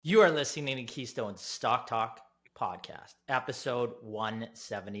You are listening to Keystone's Stock Talk podcast, episode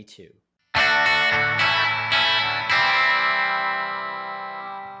 172.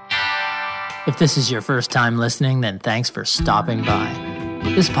 If this is your first time listening, then thanks for stopping by.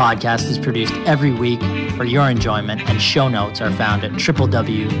 This podcast is produced every week for your enjoyment, and show notes are found at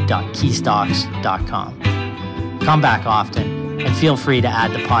www.keystocks.com. Come back often, and feel free to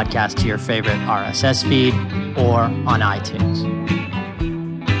add the podcast to your favorite RSS feed or on iTunes.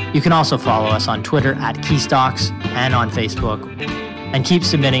 You can also follow us on Twitter at Keystocks and on Facebook. And keep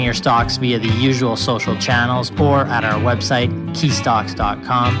submitting your stocks via the usual social channels or at our website,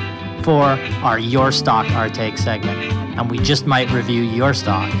 keystocks.com, for our Your Stock Our Take segment. And we just might review your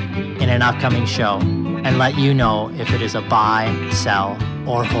stock in an upcoming show and let you know if it is a buy, sell,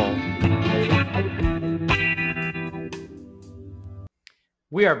 or hold.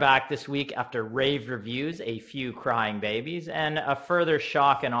 We are back this week after rave reviews, a few crying babies, and a further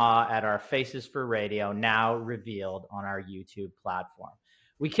shock and awe at our Faces for Radio, now revealed on our YouTube platform.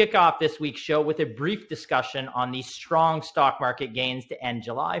 We kick off this week's show with a brief discussion on the strong stock market gains to end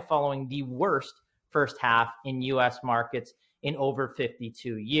July following the worst first half in U.S. markets in over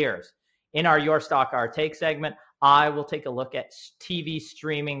 52 years. In our Your Stock Our Take segment, I will take a look at TV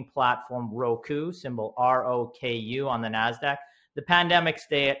streaming platform Roku, symbol ROKU on the NASDAQ. The pandemic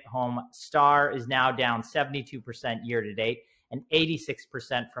stay-at-home star is now down 72% year-to-date and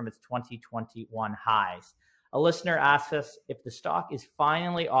 86% from its 2021 highs. A listener asks us if the stock is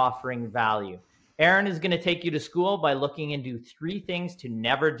finally offering value. Aaron is going to take you to school by looking into 3 things to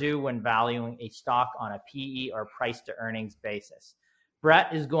never do when valuing a stock on a PE or price-to-earnings basis.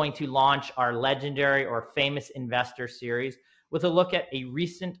 Brett is going to launch our legendary or famous investor series with a look at a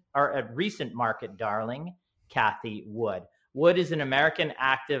recent market darling, Cathie Wood. Wood is an American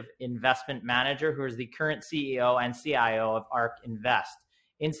active investment manager who is the current CEO and CIO of ARK Invest.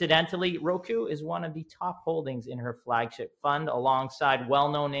 Incidentally, Roku is one of the top holdings in her flagship fund, alongside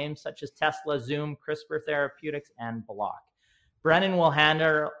well-known names such as Tesla, Zoom, CRISPR Therapeutics, and Block. Brennan will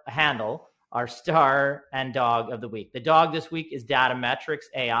handle our star and dog of the week. The dog this week is Datametrics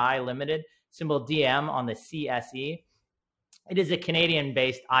AI Limited, symbol DM on the CSE. It is a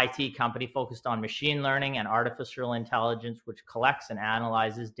Canadian-based IT company focused on machine learning and artificial intelligence, which collects and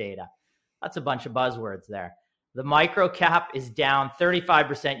analyzes data. That's a bunch of buzzwords there. The micro cap is down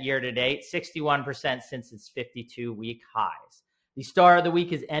 35% year-to-date, 61% since its 52-week highs. The star of the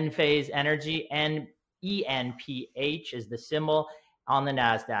week is Enphase Energy, and ENPH is the symbol on the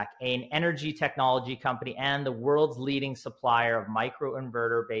NASDAQ, an energy technology company and the world's leading supplier of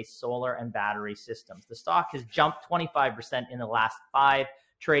microinverter-based solar and battery systems. The stock has jumped 25% in the last 5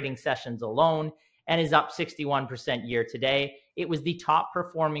 trading sessions alone and is up 61% year-to-date. It was the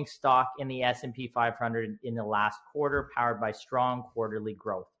top-performing stock in the S&P 500 in the last quarter, powered by strong quarterly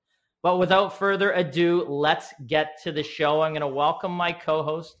growth. But without further ado, let's get to the show. I'm going to welcome my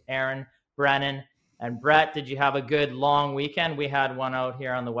co-host, Aaron, Brennan, and Brett. Did you have a good long weekend? We had one out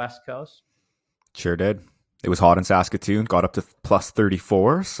here on the West Coast. Sure did. It was hot in Saskatoon, got up to plus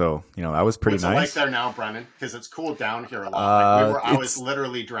 34, so that was pretty nice. What's it like there now, Brennan? Because it's cooled down here a lot. I was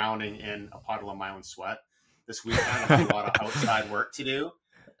literally drowning in a puddle of my own sweat this weekend. I had a lot of outside work to do,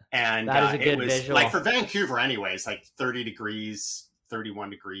 and that is a good visual. Like for Vancouver, anyways, like 30 degrees,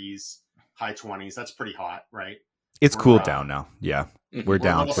 31 degrees, high 20s. That's pretty hot, right? It's cooled down now. Yeah. We're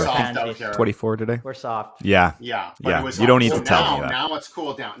down to 24 today. We're soft. Yeah. Yeah. Yeah. You don't need to tell me that. Now it's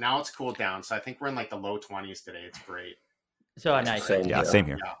cooled down. So I think we're in like the low 20s today. It's great. So nice. Same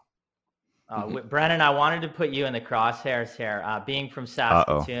here. Yeah. Brennan, I wanted to put you in the crosshairs here. Being from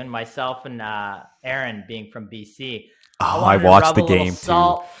Saskatoon, myself and Aaron being from BC. I watched the game too.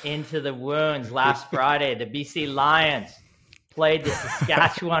 Salt into the wounds. Last Friday, the BC Lions played the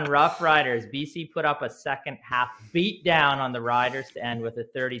Saskatchewan Roughriders. BC put up a second half beatdown on the Riders to end with a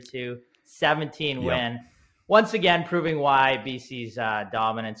 32-17 win. Once again, proving why BC's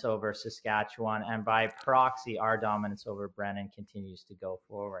dominance over Saskatchewan, and by proxy, our dominance over Brennan, continues to go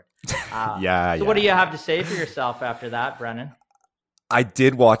forward. What do you have to say for yourself after that, Brennan? I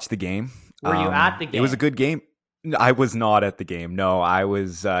did watch the game. Were you at the game? It was a good game. I was not at the game. No, I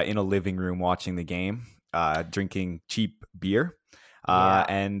was in a living room watching the game, drinking cheap beer.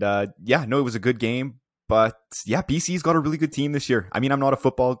 It was a good game. But yeah, BC's got a really good team this year. I mean, I'm not a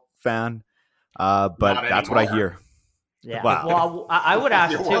football fan, but that's what I hear. Yeah. Wow. Well, I would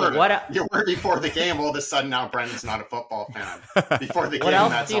ask too. You were before the game. All of a sudden, now Brendan's not a football fan. Before the game,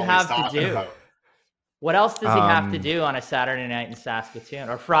 else that's do you all have he's talking to do? about. What else does he have to do on a Saturday night in Saskatoon,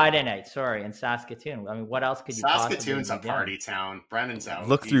 or Friday night? Sorry, in Saskatoon. I mean, what else could you? Saskatoon's possibly a party town. Brennan's out.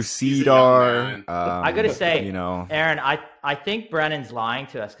 Look through He's CDAR. I gotta say, you know, Aaron, I think Brennan's lying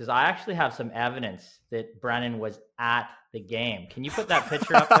to us because I actually have some evidence that Brennan was at the game. Can you put that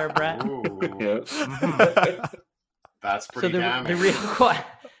picture up there, Brett? That's pretty damning.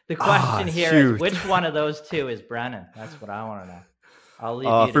 The question here is, which one of those two is Brennan? That's what I want to know. I'll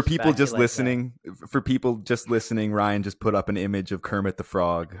leave you for people just listening. Ryan just put up an image of Kermit the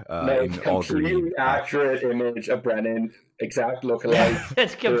Frog in all green. Accurate image of Brennan, exact lookalike.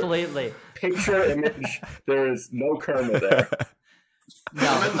 It's completely picture image. There is no Kermit there. No,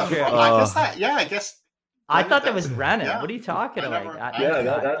 I guess. I thought that was Brennan. Yeah. What are you talking about?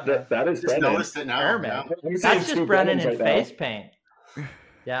 That is just Brennan. Noticed it now. Kermit. That's just Brennan in face paint.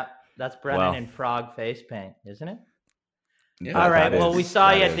 Yeah, that's Brennan in frog face paint, isn't it? Yeah, all right. Well, we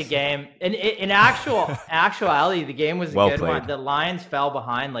saw you at the game. In actuality, the game was a good one. The Lions fell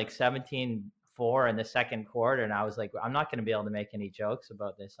behind like 17-4 in the second quarter, and I was like, I'm not going to be able to make any jokes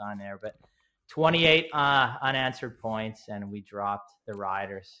about this on air. But 28 unanswered points, and we dropped the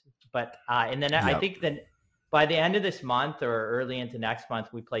Riders. But I think that by the end of this month or early into next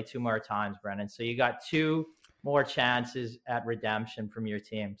month, we play 2 more times, Brennan. So you got 2 more chances at redemption from your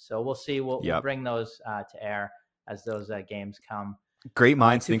team. So we'll see. We'll bring those to air as those games come. Great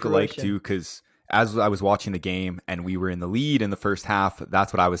minds think alike too, because as I was watching the game and we were in the lead in the first half,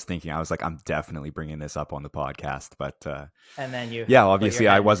 that's what I was thinking. I was like, I'm definitely bringing this up on the podcast. But and then obviously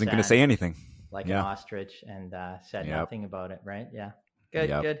I wasn't going to say anything. Like an ostrich and said nothing about it, right? Yeah.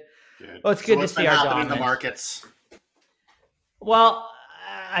 Good. Well, it's good to see our dominance in the markets. Well,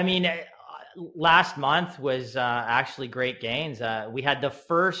 I mean, last month was actually great gains. We had the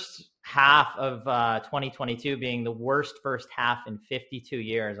first half of 2022 being the worst first half in 52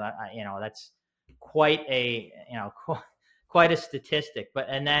 years. That's quite a statistic.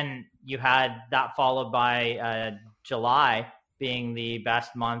 And then you had that followed by July being the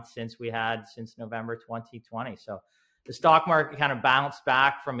best month since November 2020. So the stock market kind of bounced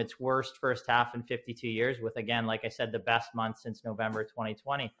back from its worst first half in 52 years with, again, like I said, the best month since November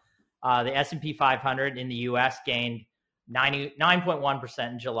 2020. The S&P 500 in the U.S. gained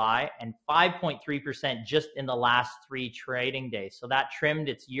 9.1% in July and 5.3% just in the last 3 trading days. So that trimmed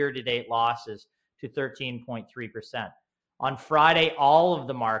its year-to-date losses to 13.3%. On Friday, all of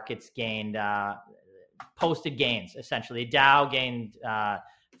the markets posted gains, essentially. Dow gained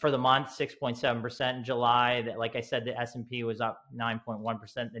for the month 6.7% in July. Like I said, the S&P was up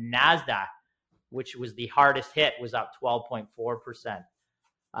 9.1%. The NASDAQ, which was the hardest hit, was up 12.4%.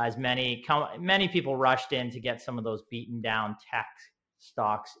 As many people rushed in to get some of those beaten down tech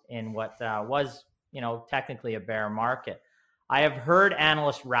stocks in what was, technically a bear market. I have heard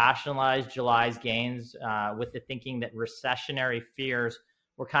analysts rationalize July's gains with the thinking that recessionary fears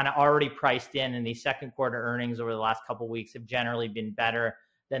were kind of already priced in, and the second quarter earnings over the last couple of weeks have generally been better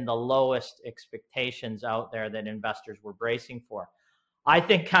than the lowest expectations out there that investors were bracing for. I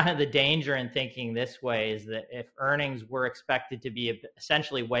think kind of the danger in thinking this way is that if earnings were expected to be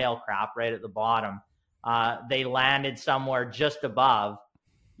essentially whale crap right at the bottom, they landed somewhere just above,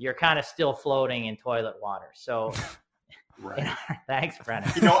 you're kind of still floating in toilet water. So, right. Thanks, Brennan.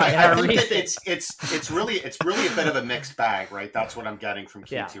 I think it's really a bit of a mixed bag, right? That's what I'm getting from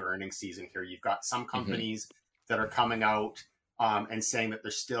Q2 earnings season here. You've got some companies that are coming out and saying that they're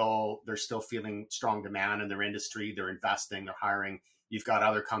still feeling strong demand in their industry. They're investing, they're hiring. You've got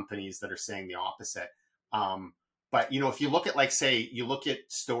other companies that are saying the opposite. But if you look at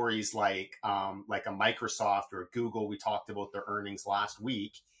stories like a Microsoft or a Google, we talked about their earnings last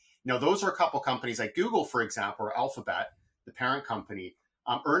week. Those are a couple companies like Google, for example, or Alphabet, the parent company.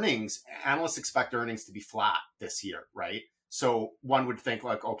 Analysts expect earnings to be flat this year, right? So one would think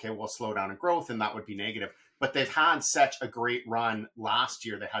like, okay, we'll slow down in growth, and that would be negative. But they've had such a great run last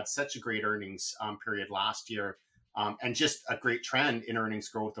year. They had such a great earnings period last year. And just a great trend in earnings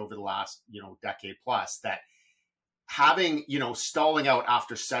growth over the last, decade plus, that having, stalling out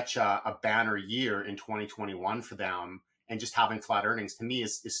after such a banner year in 2021 for them and just having flat earnings, to me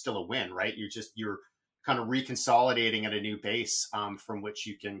is still a win, right? You're kind of reconsolidating at a new base from which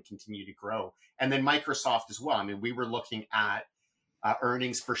you can continue to grow. And then Microsoft as well. I mean, we were looking at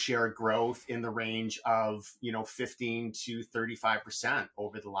earnings per share growth in the range of, 15 to 35%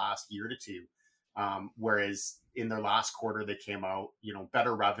 over the last year to two. Whereas in their last quarter, they came out,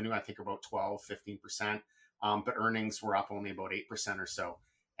 better revenue, I think about 12, 15%. But earnings were up only about 8% or so.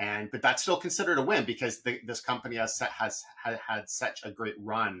 But that's still considered a win because this company has had such a great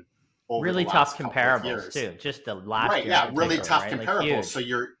run over really the tough last comparables too. Just the last right, year yeah, really tough right? comparables. Like so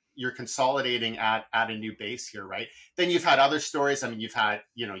you're consolidating at a new base here, right? Then you've had other stories. I mean, you've had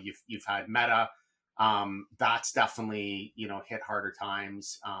Meta. That's definitely, hit harder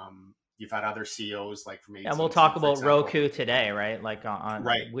times. You've had other CEOs like from AT&T, and we'll talk about example. Roku today, right? Like on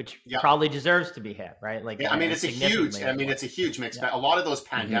right, which probably deserves to be hit, right? Like, I mean, it's a huge mix. But a lot of those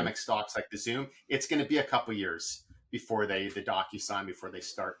pandemic stocks, like the Zoom, it's going to be a couple years before the DocuSign, before they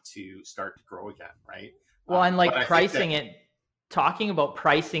start to grow again, right? Well, and like talking about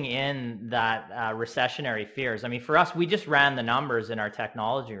pricing in that recessionary fears. I mean, for us, we just ran the numbers in our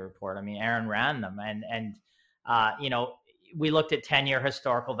technology report. I mean, Aaron ran them, and we looked at 10-year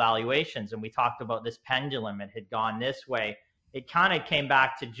historical valuations, and we talked about this pendulum. It had gone this way. It kind of came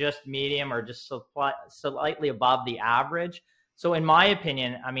back to just medium or just slightly above the average. So in my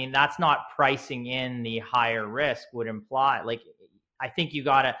opinion, I mean, that's not pricing in the higher risk would imply. Like, I think you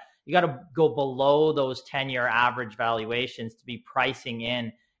gotta go below those 10-year average valuations to be pricing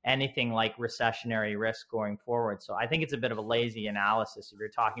in anything like recessionary risk going forward. So I think it's a bit of a lazy analysis if you're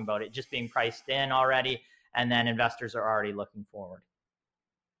talking about it just being priced in already, and then investors are already looking forward.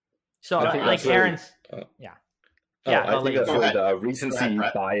 So like Aaron's, I think that's really the recency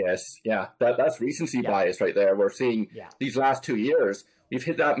bias. Yeah, that's recency bias right there. We're seeing these last 2 years, we've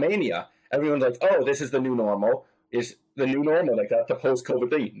hit that mania. Everyone's like, oh, this is the new normal. Is the new normal, like that's the post-COVID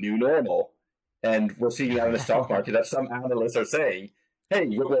thing, new normal. And we're seeing that in the stock market that some analysts are saying, hey,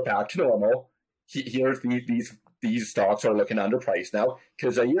 we're back to normal. Here's these stocks are looking underpriced now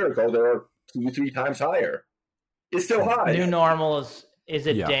because a year ago they were 2-3 times higher. It's still high. New normal is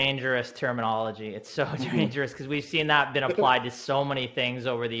a dangerous terminology. It's so dangerous because we've seen that been applied to so many things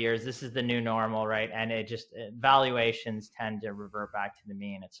over the years. This is the new normal, right? And valuations tend to revert back to the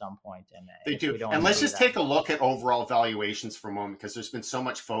mean at some point. And they do. And let's just take a look at overall valuations for a moment, because there's been so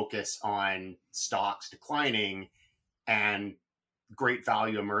much focus on stocks declining and great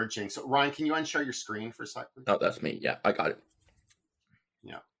value emerging. So Ryan, can you unshare your screen for a second? Oh, that's me. Yeah, I got it.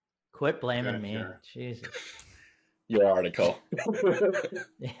 Yeah. Quit blaming me. Sure. Jesus. Your article.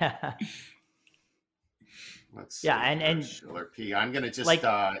 Yeah. Let's see. And Shiller P. I'm going to just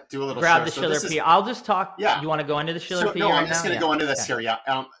do a little grab the Shiller P. I'll just talk. Yeah. You want to go into the Shiller P? No, I'm just going to go into this here. Yeah.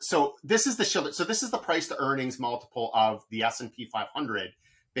 So this is the Shiller. So this is the price to earnings multiple of the S&P 500,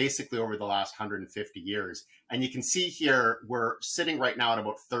 basically over the last 150 years. And you can see here, we're sitting right now at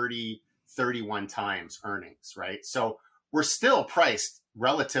about 31 times earnings, right? So we're still priced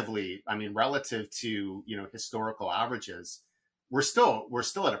relative to, historical averages. We're still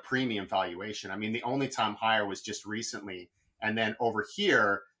at a premium valuation. I mean, the only time higher was just recently. And then over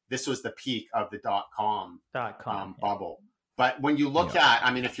here, this was the peak of the .com bubble. But when you look at,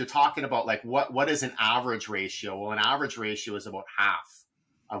 I mean, if you're talking about like what is an average ratio? Well, an average ratio is about half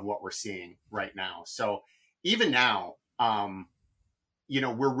of what we're seeing right now. So even now,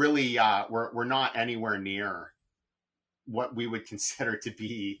 we're really, we're not anywhere near what we would consider to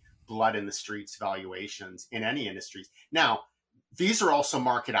be blood in the streets valuations in any industries. Now, these are also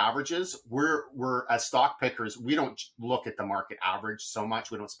market averages. We're as stock pickers, we don't look at the market average so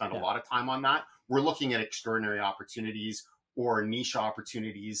much. We don't spend a lot of time on that. We're looking at extraordinary opportunities or niche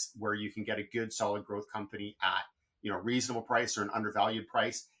opportunities where you can get a good, solid growth company at reasonable price or an undervalued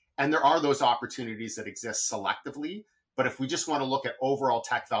price. And there are those opportunities that exist selectively. But if we just want to look at overall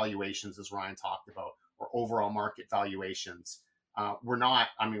tech valuations, as Ryan talked about, or overall market valuations, we're not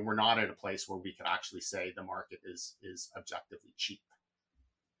at a place where we could actually say the market is objectively cheap.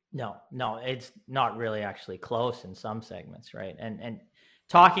 No, it's not really actually close in some segments, right? And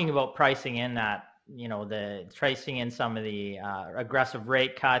talking about pricing in that, the tracing in some of the aggressive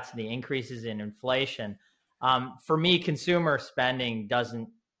rate cuts, the increases in inflation, for me, consumer spending doesn't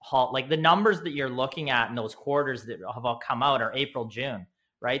halt. Like the numbers that you're looking at in those quarters that have all come out are April, June.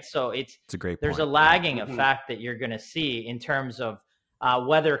 Right. So it's a great there's point. a lagging effect that you're going to see in terms of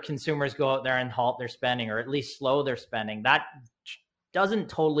whether consumers go out there and halt their spending or at least slow their spending. That doesn't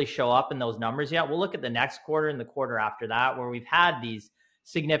totally show up in those numbers yet. We'll look at the next quarter and the quarter after that, where we've had these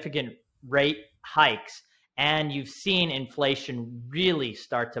significant rate hikes and you've seen inflation really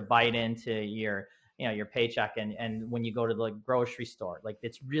start to bite into your paycheck. And when you go to the grocery store, like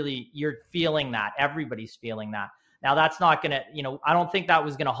it's really, you're feeling that. Everybody's feeling that. Now, that's not going to, I don't think that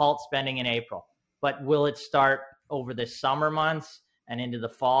was going to halt spending in April, but will it start over the summer months and into the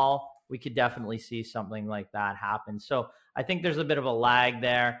fall? We could definitely see something like that happen. So I think there's a bit of a lag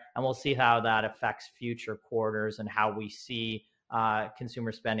there, and we'll see how that affects future quarters and how we see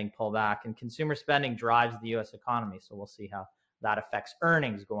consumer spending pull back. And consumer spending drives the U.S. economy, so we'll see how that affects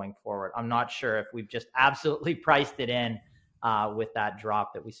earnings going forward. I'm not sure if we've just absolutely priced it in with that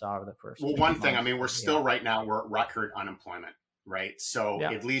drop that we saw over the first. Well, one thing, I mean, we're still right now, we're at record unemployment, right? So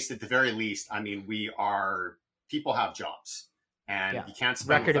at least, at the very least, I mean, people have jobs, and you can't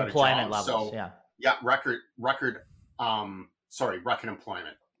spend record employment levels. So, record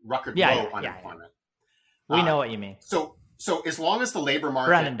employment, low unemployment. We know what you mean. So as long as the labor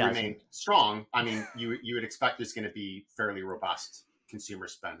market remains strong, I mean, you would expect there's going to be fairly robust consumer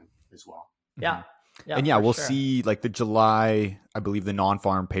spending as well. Yeah. Yeah, and we'll see, like, the July, I believe the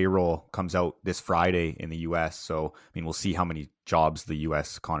non-farm payroll comes out this Friday in the U.S. So, I mean, we'll see how many jobs the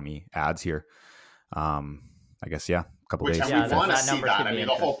U.S. economy adds here. I guess, a couple days. We want to see that. I mean,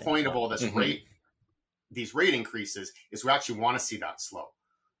 the whole point of all this these rate increases is we actually want to see that slow.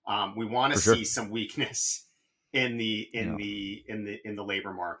 We want to see some weakness in the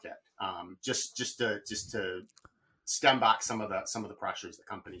labor market, just to stem back some of the pressures that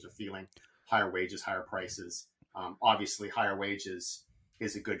companies are feeling. Higher wages, higher prices. Obviously, higher wages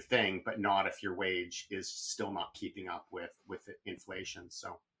is a good thing, but not if your wage is still not keeping up with inflation.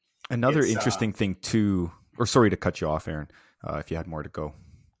 So another interesting thing too, or sorry to cut you off, Aaron, if you had more to go.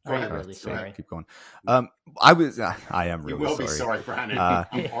 Go ahead. Really sorry. Keep going. I am really sorry. You will be sorry, Brandon.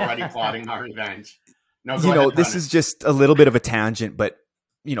 I'm already plotting my revenge. No, this is just a little bit of a tangent, but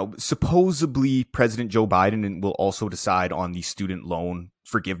supposedly President Joe Biden will also decide on the student loan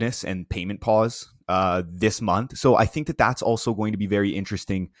forgiveness and payment pause this month. So I think that that's also going to be very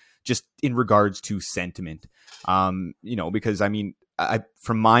interesting just in regards to sentiment. Because I mean,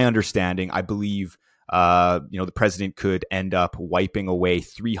 from my understanding, I believe, the president could end up wiping away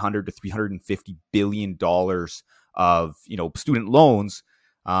 $300 to $350 billion of, student loans,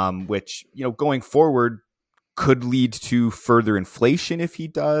 which, going forward could lead to further inflation if he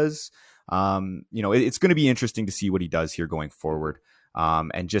does. It's going to be interesting to see what he does here going forward.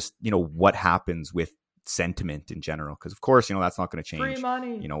 And just, what happens with sentiment in general. Because, of course, that's not going to change. Free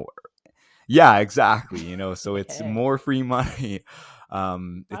money. Yeah, exactly. So it's more free money.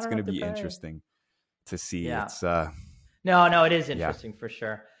 It's going to be interesting to see. Yeah. It's No, it is interesting for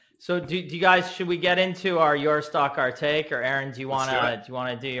sure. So do you guys, should we get into your stock, our take, or Aaron, do you want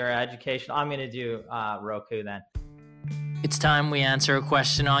to do your education? I'm going to do Roku then. It's time we answer a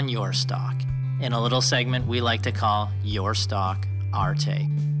question on your stock in a little segment we like to call Your Stock, Our Take.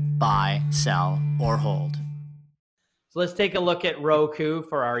 Buy, sell, or hold. So let's take a look at Roku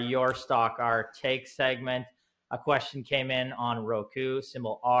for our Your Stock, Our Take segment. A question came in on Roku,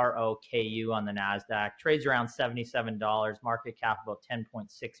 symbol ROKU on the NASDAQ. Trades around $77, market cap about $10.6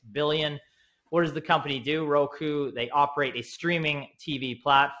 billion. What does the company do? Roku, they operate a streaming TV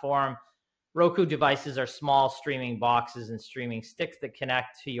platform. Roku devices are small streaming boxes and streaming sticks that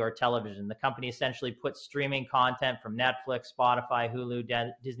connect to your television. The company essentially puts streaming content from Netflix, Spotify, Hulu,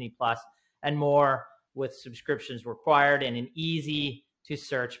 Disney Plus, and more with subscriptions required in an easy to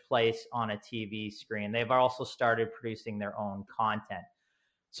search place on a TV screen. They've also started producing their own content.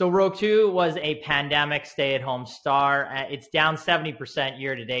 So Roku was a pandemic stay-at-home star. It's down 70%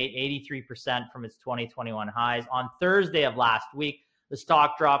 year to date, 83% from its 2021 highs. On Thursday of last week, the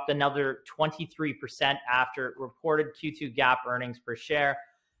stock dropped another 23% after it reported Q2 GAAP earnings per share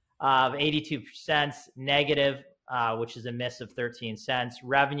of 82 cents negative, which is a miss of 13 cents.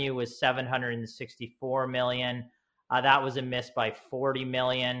 Revenue was $764 million. That was a miss by 40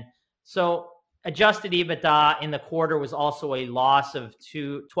 million. So adjusted EBITDA in the quarter was also a loss of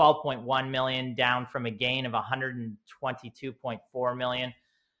 12.1 million, down from a gain of 122.4 million.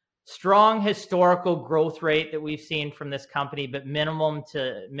 Strong historical growth rate that we've seen from this company, but minimum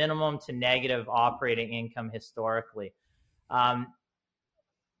to negative operating income historically.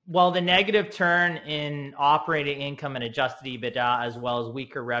 While the negative turn in operating income and adjusted EBITDA, as well as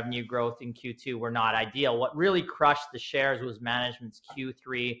weaker revenue growth in Q2, were not ideal. What really crushed the shares was management's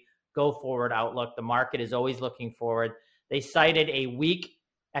Q3 go-forward outlook. The market is always looking forward. They cited a weak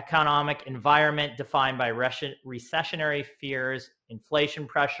economic environment defined by recessionary fears, inflation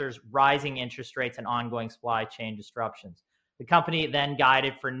pressures, rising interest rates, and ongoing supply chain disruptions. The company then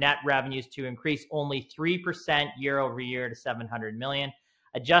guided for net revenues to increase only 3% year over year to $700 million.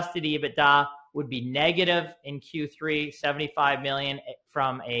 Adjusted EBITDA would be negative in Q3, $75 million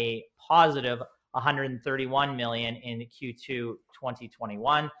from a positive $131 million in Q2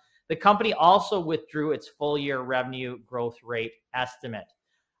 2021. The company also withdrew its full-year revenue growth rate estimate.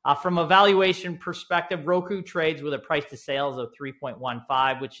 From a valuation perspective, Roku trades with a price to sales of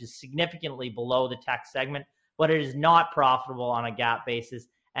 3.15, which is significantly below the tech segment, but it is not profitable on a GAAP basis,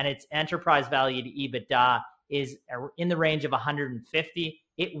 and its enterprise value to EBITDA is in the range of 150.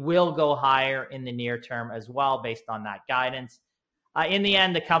 It will go higher in the near term as well, based on that guidance. In the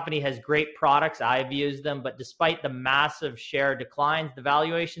end, the company has great products. I've used them, but despite the massive share declines, the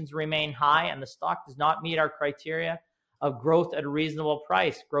valuations remain high, and the stock does not meet our criteria of growth at a reasonable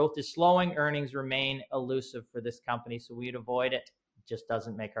price. Growth is slowing. Earnings remain elusive for this company, so we'd avoid it. It just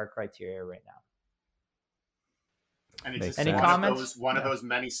doesn't make our criteria right now. And it's Any comments? One of those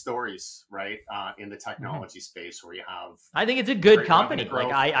many stories, right, in the technology space where you have. I think it's a good company.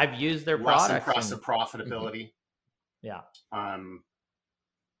 Like I've used their products. Impressive profitability. Yeah.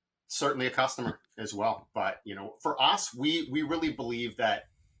 Certainly a customer as well, but for us, we really believe that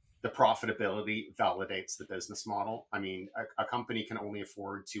the profitability validates the business model. I mean, a company can only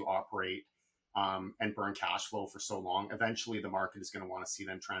afford to operate and burn cash flow for so long. Eventually, the market is going to want to see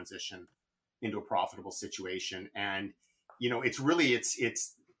them transition into a profitable situation. And,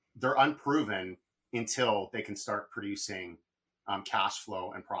 they're unproven until they can start producing cash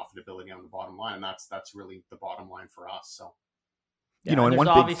flow and profitability on the bottom line. And that's really the bottom line for us. So, and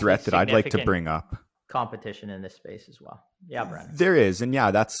one big threat that I'd like to bring up. Competition in this space as well. Yeah, Brennan. There is. And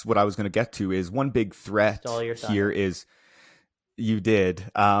that's what I was going to get to is one big threat here is you did.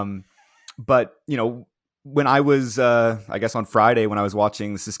 But, when I was, I guess on Friday, when I was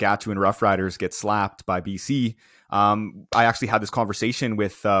watching the Saskatchewan Roughriders get slapped by BC, I actually had this conversation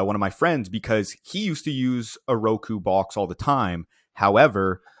with one of my friends because he used to use a Roku box all the time.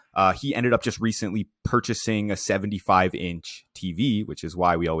 However, he ended up just recently purchasing a 75-inch TV, which is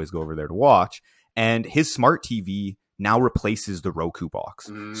why we always go over there to watch. And his smart TV now replaces the Roku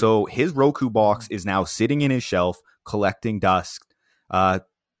box. So his Roku box is now sitting in his shelf collecting dust.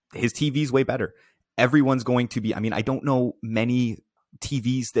 His TV's way better. Everyone's going to be, I don't know many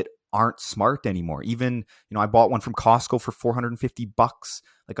TVs that aren't smart anymore. Even, I bought one from Costco for $450,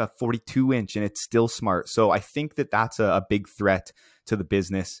 like a 42-inch, and it's still smart. So I think that that's a big threat to the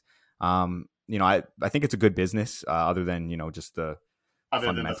business. I think it's a good business, other than, just the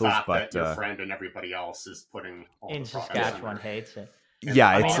fundamentals. Than the fact that your friend and everybody else is putting all in Saskatchewan hates it.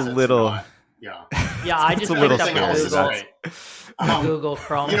 Yeah, it's a little... Yeah, I just looked up Google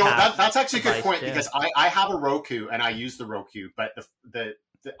Chrome. That's actually a good point because I have a Roku and I use the Roku, but the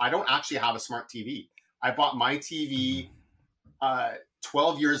I don't actually have a smart TV. I bought my TV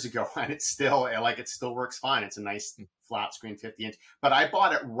 12 years ago and it still works fine. It's a nice flat screen 50-inch, but I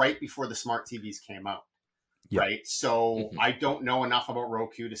bought it right before the smart TVs came out. Yep. Right. So I don't know enough about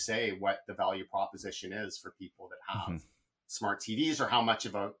Roku to say what the value proposition is for people that have smart TVs or how much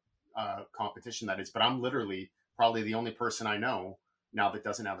of a competition that is, but I'm literally probably the only person I know now that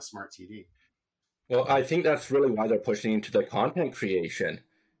doesn't have a smart TV. Well, I think that's really why they're pushing into the content creation.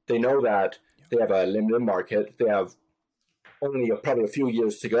 They know that they have a limited market. They have only probably a few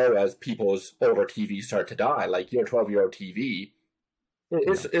years to go as people's older TVs start to die. Like your 12-year-old TV,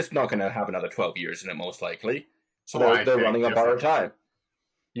 it's not going to have another 12 years in it, most likely. So they're running on borrowed time.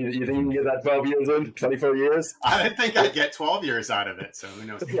 You think you can get that 12 years in, 24 years? I didn't think I'd get 12 years out of it, so who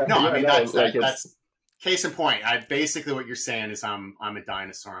knows? That's case in point. Basically what you're saying is I'm a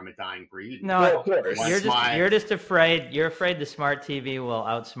dinosaur, I'm a dying breed. No, of course. You're just afraid. You're afraid the smart TV will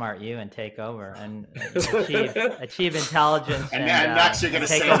outsmart you and take over and achieve intelligence. And next you're going to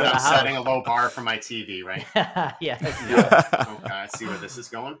say that I'm setting a low bar for my TV, right? Yes. Okay, I see where this is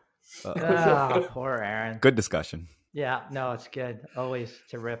going. Poor Aaron. Good discussion. Yeah, no, it's good. Always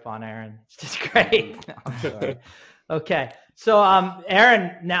to rip on Aaron. It's just great. No, I'm sorry. Okay. So,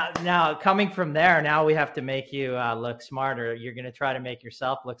 Aaron, now coming from there, now we have to make you look smarter. You're going to try to make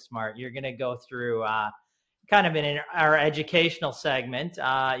yourself look smart. You're going to go through kind of in our educational segment.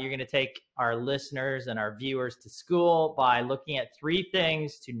 You're going to take our listeners and our viewers to school by looking at 3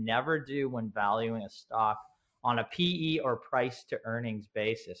 things to never do when valuing a stock on a PE or price to earnings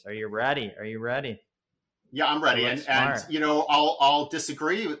basis. Are you ready? Yeah, I'm ready. And I'll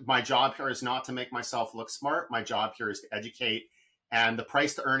disagree. My job here is not to make myself look smart. My job here is to educate. And the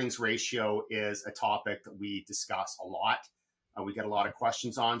price to earnings ratio is a topic that we discuss a lot. We get a lot of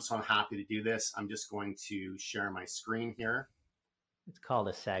questions on, so I'm happy to do this. I'm just going to share my screen here. It's called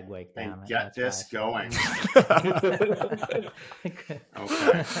a segue. And get this going.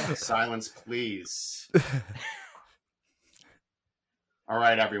 Okay. Silence, please. All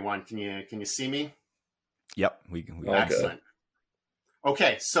right, everyone. Can you see me? Yep, we excellent.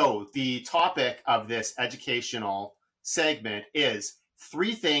 Okay, so the topic of this educational segment is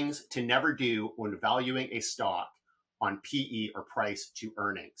 3 things to never do when valuing a stock on PE or price to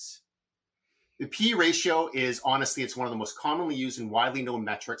earnings. The PE ratio is honestly, it's one of the most commonly used and widely known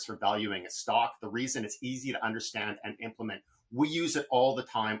metrics for valuing a stock. The reason it's easy to understand and implement, we use it all the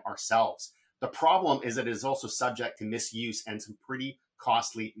time ourselves. The problem is that it is also subject to misuse and some pretty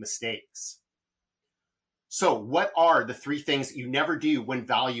costly mistakes. So what are the 3 things you never do when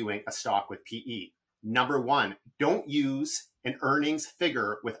valuing a stock with PE? Number 1, don't use an earnings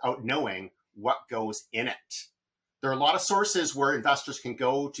figure without knowing what goes in it. There are a lot of sources where investors can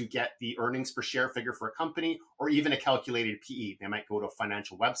go to get the earnings per share figure for a company or even a calculated PE. They might go to a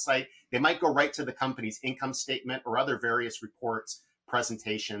financial website. They might go right to the company's income statement or other various reports,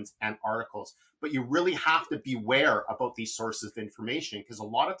 presentations, and articles. But you really have to beware about these sources of information because a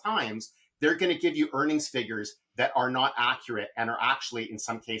lot of times they're going to give you earnings figures that are not accurate and are actually, in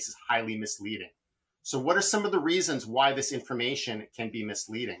some cases, highly misleading. So what are some of the reasons why this information can be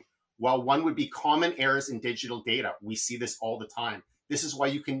misleading? Well, one would be common errors in digital data. We see this all the time. This is why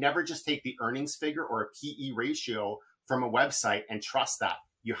you can never just take the earnings figure or a PE ratio from a website and trust that.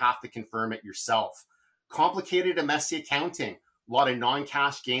 You have to confirm it yourself. Complicated and messy accounting, a lot of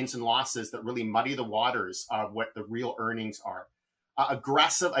non-cash gains and losses that really muddy the waters of what the real earnings are.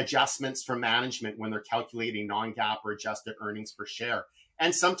 Aggressive adjustments from management when they're calculating non-GAAP or adjusted earnings per share.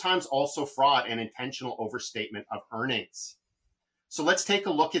 And sometimes also fraud and intentional overstatement of earnings. So let's take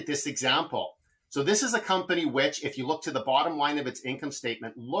a look at this example. So this is a company which, if you look to the bottom line of its income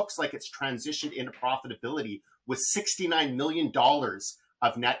statement, looks like it's transitioned into profitability with $69 million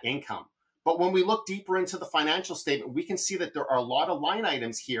of net income. But when we look deeper into the financial statement, we can see that there are a lot of line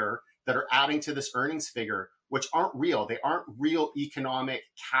items here that are adding to this earnings figure, which aren't real. They aren't real economic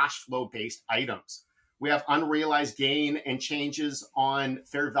cash flow based items. We have unrealized gain and changes on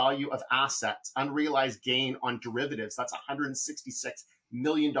fair value of assets, unrealized gain on derivatives. That's $166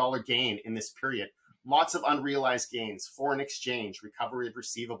 million gain in this period. Lots of unrealized gains, foreign exchange, recovery of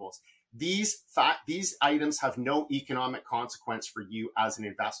receivables. These items have no economic consequence for you as an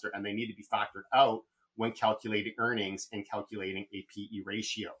investor, and they need to be factored out when calculating earnings and calculating a PE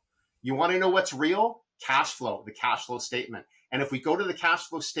ratio. You want to know what's real? Cash flow, the cash flow statement. And if we go to the cash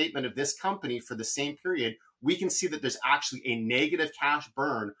flow statement of this company for the same period, we can see that there's actually a negative cash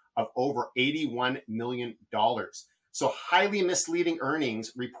burn of over $81 million. So highly misleading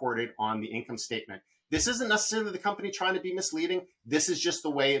earnings reported on the income statement. This isn't necessarily the company trying to be misleading. This is just the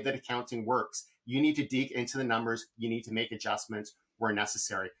way that accounting works. You need to dig into the numbers. You need to make adjustments where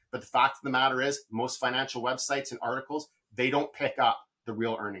necessary. But the fact of the matter is, most financial websites and articles, they don't pick up the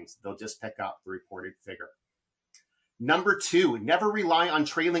real earnings. They'll just pick up the reported figure. Number 2, never rely on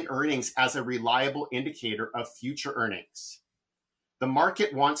trailing earnings as a reliable indicator of future earnings. The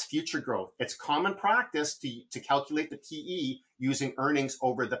market wants future growth. It's common practice to calculate the PE using earnings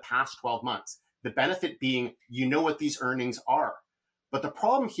over the past 12 months. The benefit being, you know what these earnings are. But the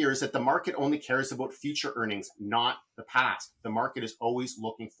problem here is that the market only cares about future earnings, not the past. The market is always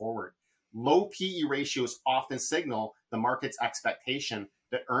looking forward. Low PE ratios often signal the market's expectation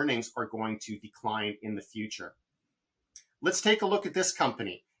that earnings are going to decline in the future. Let's take a look at this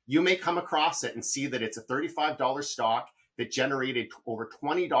company. You may come across it and see that it's a $35 stock that generated over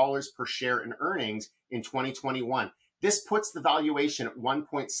 $20 per share in earnings in 2021. This puts the valuation at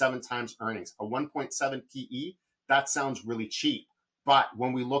 1.7 times earnings. A 1.7 PE, that sounds really cheap. But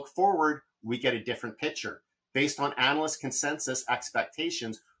when we look forward, we get a different picture. Based on analyst consensus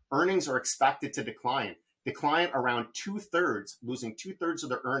expectations, earnings are expected to decline around 2/3, losing 2/3 of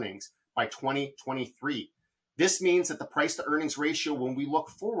their earnings by 2023. This means that the price to earnings ratio when we look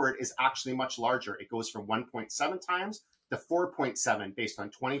forward is actually much larger. It goes from 1.7 times to 4.7 based on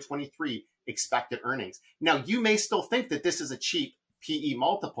 2023 expected earnings. Now, you may still think that this is a cheap PE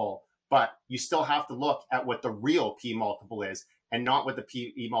multiple, but you still have to look at what the real PE multiple is and not what the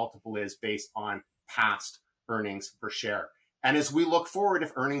PE multiple is based on past earnings per share. And as we look forward,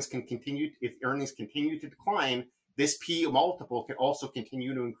 if earnings continue to decline, this PE multiple can also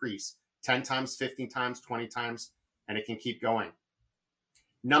continue to increase 10 times, 15 times, 20 times, and it can keep going.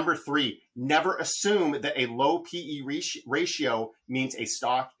 Number 3, never assume that a low PE ratio means a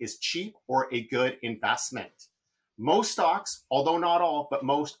stock is cheap or a good investment. Most stocks, although not all, but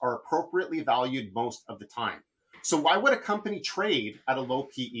most, are appropriately valued most of the time. So why would a company trade at a low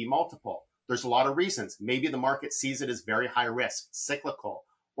PE multiple? There's a lot of reasons. Maybe the market sees it as very high risk, cyclical,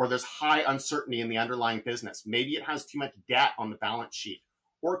 or there's high uncertainty in the underlying business. Maybe it has too much debt on the balance sheet.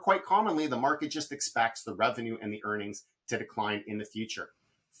 Or quite commonly, the market just expects the revenue and the earnings to decline in the future.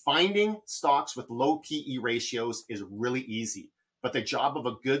 Finding stocks with low PE ratios is really easy, but the job of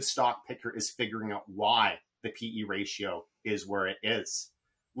a good stock picker is figuring out why the PE ratio is where it is.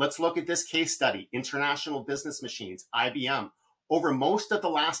 Let's look at this case study, International Business Machines, IBM. Over most of the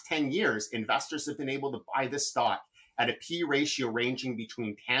last 10 years, investors have been able to buy this stock at a PE ratio ranging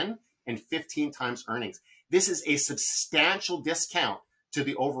between 10 and 15 times earnings. This is a substantial discount to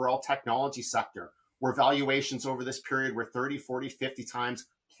the overall technology sector, where valuations over this period were 30, 40, 50 times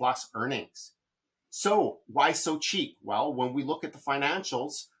plus earnings. So why so cheap? Well, when we look at the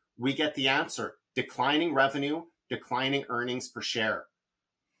financials, we get the answer: declining revenue, declining earnings per share.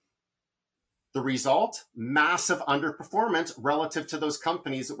 The result, massive underperformance relative to those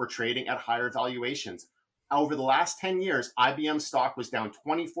companies that were trading at higher valuations. Over the last 10 years, IBM stock was down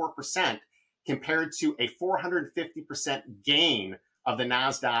 24% compared to a 450% gain of the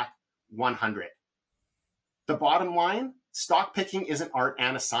NASDAQ 100. The bottom line, stock picking is an art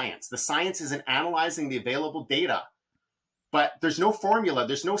and a science. The science is in analyzing the available data. But there's no formula,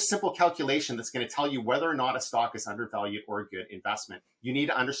 there's no simple calculation that's going to tell you whether or not a stock is undervalued or a good investment. You need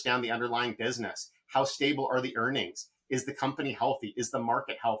to understand the underlying business. How stable are the earnings? Is the company healthy? Is the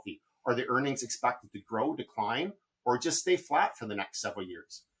market healthy? Are the earnings expected to grow, decline, or just stay flat for the next several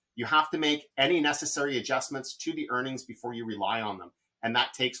years? You have to make any necessary adjustments to the earnings before you rely on them. And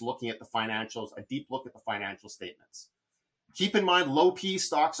that takes looking at the financials, a deep look at the financial statements. Keep in mind, low PE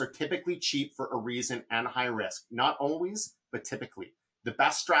stocks are typically cheap for a reason and high risk. Not always, but typically. The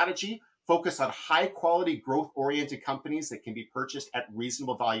best strategy, focus on high quality growth oriented companies that can be purchased at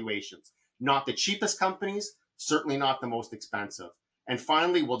reasonable valuations. Not the cheapest companies, certainly not the most expensive. And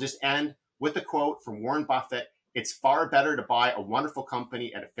finally, we'll just end with a quote from Warren Buffett. It's far better to buy a wonderful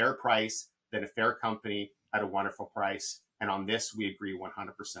company at a fair price than a fair company at a wonderful price. And on this, we agree 100%,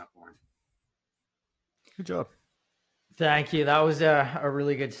 Warren. Good job. Thank you. That was a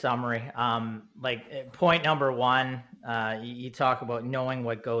really good summary. Point number one, you talk about knowing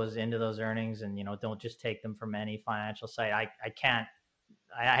what goes into those earnings, and don't just take them from any financial site. I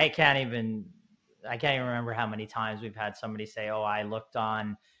can't even remember how many times we've had somebody say, "Oh, I looked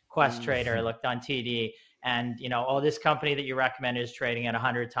on Questrader, I looked on TD, and this company that you recommend is trading at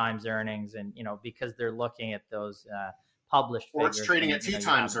 100 times earnings," and because they're looking at those published or figures. It's trading at 2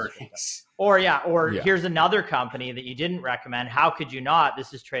 times earnings. Or here's another company that you didn't recommend. How could you not?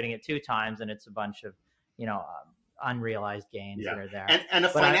 This is trading at 2 times, and it's a bunch of unrealized gains that are there. And a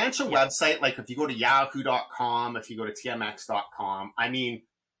financial website, like if you go to yahoo.com, if you go to tmx.com, I mean,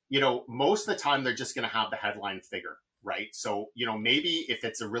 most of the time they're just going to have the headline figure, right? So, maybe if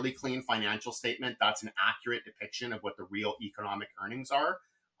it's a really clean financial statement, that's an accurate depiction of what the real economic earnings are.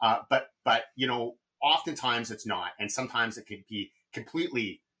 But oftentimes it's not. And sometimes it could be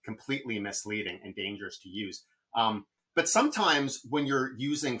completely misleading and dangerous to use. But sometimes when you're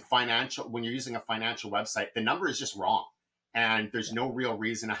using a financial website, the number is just wrong. And there's no real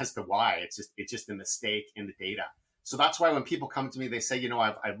reason as to why. It's just a mistake in the data. So that's why when people come to me, they say,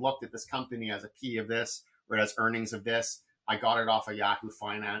 I've looked at this company as a P of this, or it has earnings of this. I got it off of Yahoo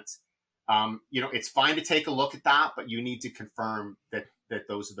Finance. It's fine to take a look at that, but you need to confirm that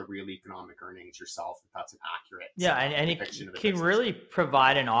those are the real economic earnings yourself, if that's an accurate and it can really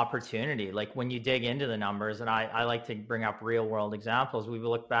provide an opportunity. Like when you dig into the numbers, and I like to bring up real world examples. We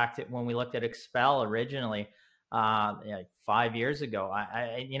look back to when we looked at Expel originally 5 years ago.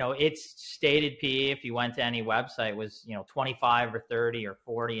 Its stated PE, if you went to any website, was 25 or 30 or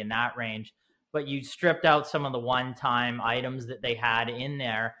 40 in that range, but you stripped out some of the one-time items that they had in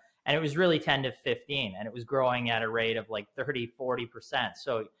there, and it was really 10 to 15, and it was growing at a rate of like 30, 40%.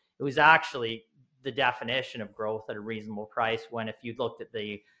 So it was actually the definition of growth at a reasonable price, when if you looked at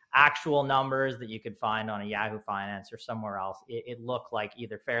the actual numbers that you could find on a Yahoo Finance or somewhere else, it looked like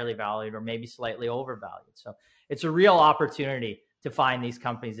either fairly valued or maybe slightly overvalued. So it's a real opportunity to find these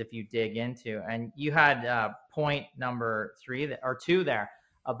companies if you dig into. And you had point number 3 or 2 there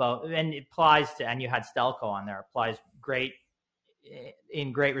about, and it applies to, and you had Stelco on there, applies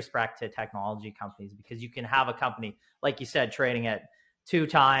in great respect to technology companies, because you can have a company, like you said, trading at 2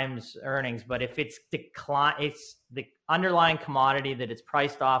 times earnings, but if it's the underlying commodity that it's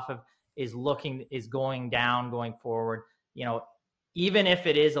priced off of is going down going forward. Even if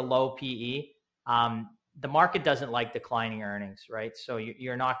it is a low PE, the market doesn't like declining earnings, right? So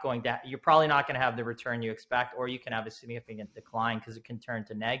you're probably not going to have the return you expect, or you can have a significant decline because it can turn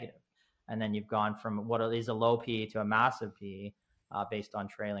to negative. And then you've gone from what is a low PE to a massive PE based on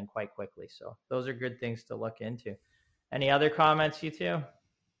trailing quite quickly. So those are good things to look into. Any other comments, you two?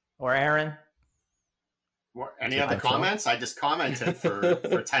 Or Aaron? Any other comments? I just commented for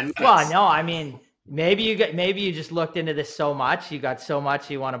 10 minutes. Well, no, I mean, maybe you just looked into this so much, you got so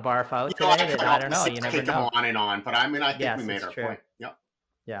much you want to barf out today. I don't know. You never know. On and on, but I think we made our point. Yep.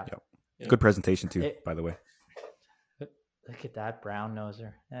 Yeah. Good presentation too, by the way. Look at that brown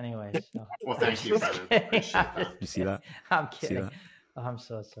noser. Anyways. So. Well, thank you, Brendan. Appreciate that. You see that? I'm kidding. Oh, I'm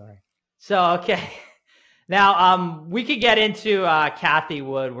so sorry. So, okay. Now, we could get into Cathie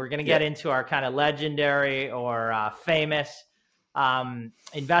Wood. We're going to get into our kind of legendary or famous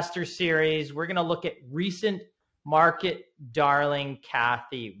investor series. We're going to look at recent market darling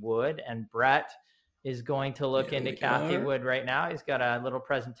Cathie Wood, and Brett is going to look into Cathie Wood right now. He's got a little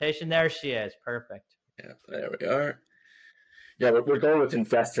presentation. There she is. Perfect. Yeah, there we are. Yeah, we're going with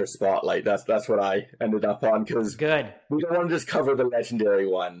investor spotlight. That's what I ended up on because good. We don't want to just cover the legendary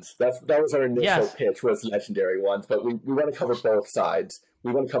ones. That was our initial pitch, was legendary ones, but we want to cover both sides.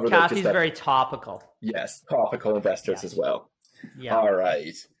 We want to cover. Kathy's very topical. Yes, topical investors as well. Yeah. All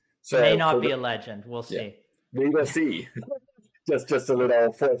right. So may not be a legend. We'll see. Yeah, we will see. just a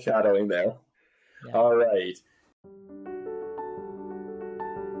little foreshadowing there. Yeah. All right.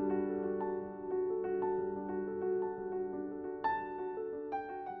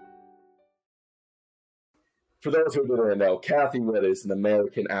 For those who don't know, Cathie Wood is an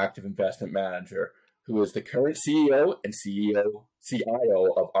American active investment manager who is the current CEO and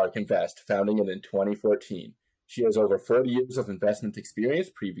CIO of ARK Invest, founding it in 2014. She has over 40 years of investment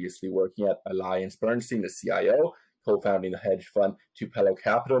experience, previously working at AllianceBernstein as CIO, co-founding the hedge fund Tupelo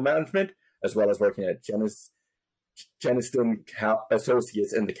Capital Management, as well as working at Jennison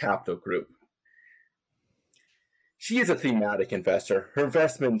Associates in the Capital Group. She is a thematic investor. Her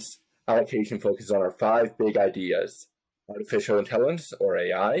investments allocation focuses on our 5 big ideas: artificial intelligence, or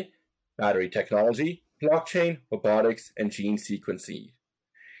AI, battery technology, blockchain, robotics, and gene sequencing.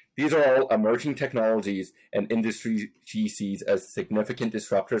 These are all emerging technologies and industry she sees as significant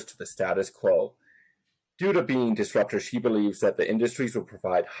disruptors to the status quo. Due to being disruptors, she believes that the industries will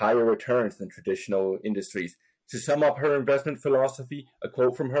provide higher returns than traditional industries. To sum up her investment philosophy, a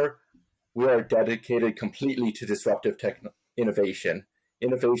quote from her: "We are dedicated completely to disruptive innovation.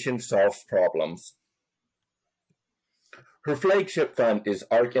 Innovation solves problems." Her flagship fund is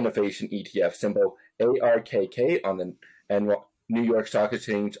ARK Innovation ETF, symbol ARKK on the New York Stock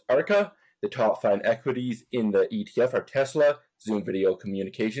Exchange ARCA. The top 5 equities in the ETF are Tesla, Zoom Video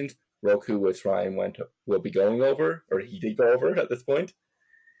Communications, Roku, which Ryan will be going over, or he did go over at this point,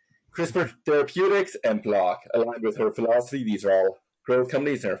 CRISPR Therapeutics, and Block. Aligned with her philosophy, these are all growth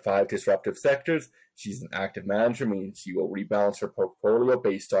companies in her 5 disruptive sectors. She's an active manager, meaning she will rebalance her portfolio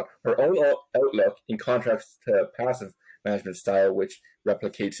based on her own outlook, in contrast to passive management style, which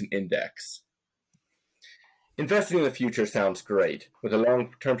replicates an index. Investing in the future sounds great, with a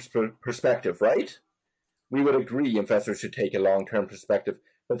long-term perspective, right? We would agree investors should take a long-term perspective,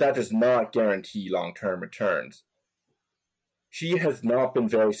 but that does not guarantee long-term returns. She has not been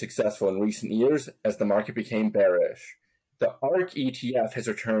very successful in recent years as the market became bearish. The ARK ETF has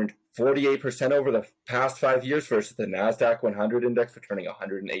returned 48% over the past 5 years versus the NASDAQ 100 index returning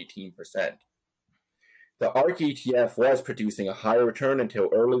 118%. The ARK ETF was producing a higher return until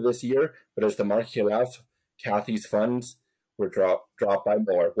early this year, but as the market collapsed, Cathie's funds were dropped by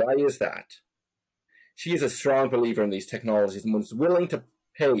more. Why is that? She is a strong believer in these technologies and was willing to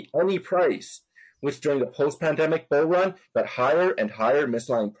pay any price, which during the post-pandemic bull run got higher and higher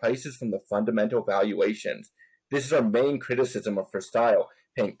misaligned prices from the fundamental valuations. This is our main criticism of her style,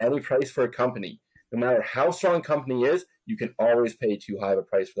 paying any price for a company. No matter how strong a company is, you can always pay too high of a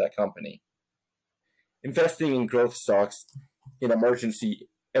price for that company. Investing in growth stocks in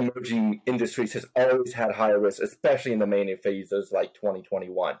emerging industries has always had higher risk, especially in the mania phases like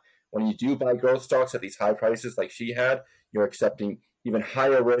 2021. When you do buy growth stocks at these high prices like she had, you're accepting even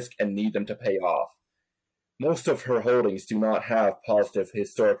higher risk and need them to pay off. Most of her holdings do not have positive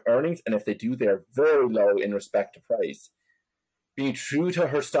historic earnings, and if they do, they're very low in respect to price. Being true to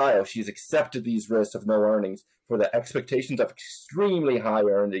her style, she's accepted these risks of no earnings for the expectations of extremely high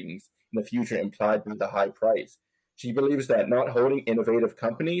earnings in the future implied by the high price. She believes that not holding innovative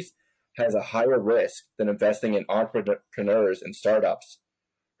companies has a higher risk than investing in entrepreneurs and startups.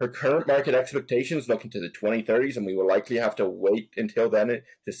 Her current market expectations look into the 2030s, and we will likely have to wait until then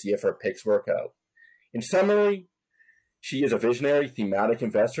to see if her picks work out. In summary, she is a visionary, thematic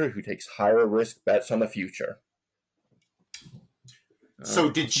investor who takes higher risk bets on the future.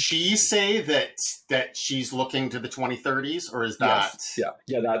 So did she say that she's looking to the 2030s, or is that... Yes.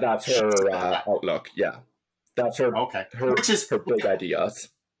 Yeah, that's her outlook. Yeah, that's her, which is her big ideas.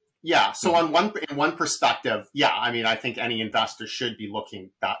 Yeah, so in one perspective, yeah, I mean, I think any investor should be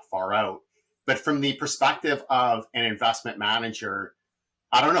looking that far out. But from the perspective of an investment manager,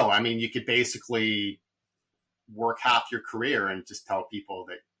 I don't know. I mean, you could basically work half your career and just tell people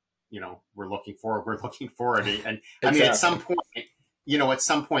that, we're looking forward. And exactly. I mean, at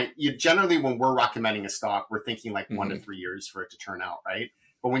some point, you generally, when we're recommending a stock, we're thinking like 1 to 3 years for it to turn out, right?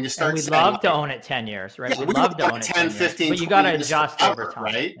 But when you start, we'd love to own it 10 years, right? Yeah, we'd love to own it 10, 15, but you got to adjust over time,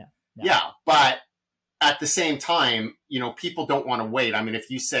 right? Yeah. But at the same time, people don't want to wait. I mean, if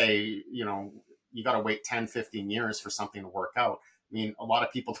you say, you got to wait 10, 15 years for something to work out. I mean, a lot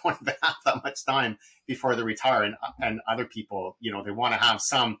of people don't even have that much time before they retire, and other people, they want to have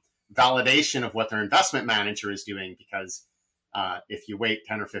some validation of what their investment manager is doing because, If you wait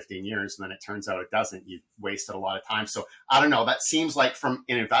 10 or 15 years and then it turns out it doesn't, you've wasted a lot of time. So I don't know. That seems like, from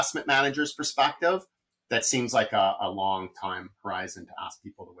an investment manager's perspective, that seems like a long time horizon to ask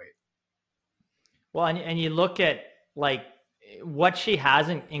people to wait. Well, and you look at like what she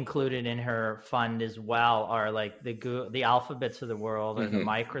hasn't included in her fund as well are like the Alphabets of the world, or the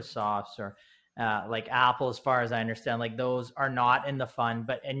Microsofts, or like Apple, as far as I understand, like those are not in the fund.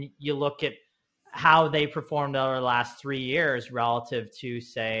 And you look at how they performed over the last 3 years relative to,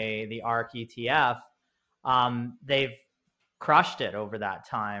 say, the ARK ETF. They've crushed it over that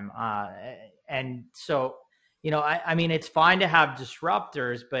time. And so, I mean, it's fine to have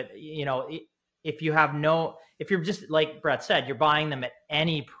disruptors, but, if you're just, like Brett said, you're buying them at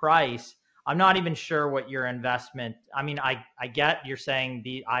any price, I'm not even sure what your investment, I mean, I get you're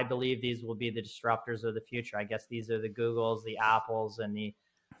saying I believe these will be the disruptors of the future. I guess these are the Googles, the Apples, and the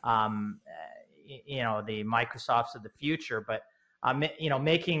Microsofts of the future, but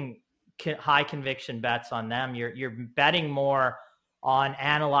making high conviction bets on them, you're betting more on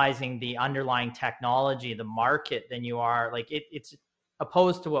analyzing the underlying technology, the market, than you are like it's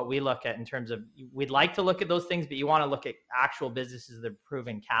opposed to what we look at in terms of, we'd like to look at those things, but you want to look at actual businesses that are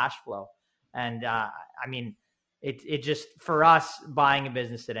proving cash flow. And I mean, it just, for us, buying a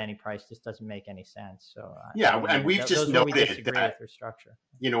business at any price just doesn't make any sense. So and we've just noted that with structure.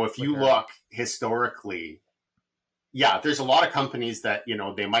 If you look historically, there's a lot of companies that,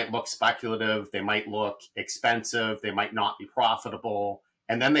 they might look speculative, they might look expensive, they might not be profitable,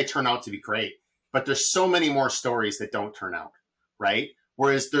 and then they turn out to be great. But there's so many more stories that don't turn out, right?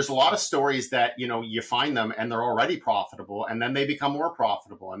 Whereas there's a lot of stories that, you find them and they're already profitable, and then they become more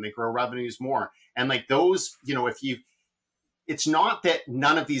profitable and they grow revenues more. And like those, it's not that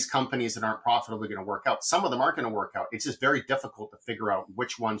none of these companies that aren't profitable are going to work out. Some of them aren't going to work out. It's just very difficult to figure out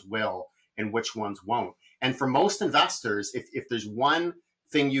which ones will and which ones won't. And for most investors, if there's one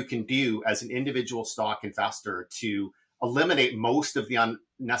thing you can do as an individual stock investor to eliminate most of the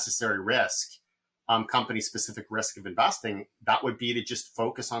unnecessary risk, company-specific risk of investing, that would be to just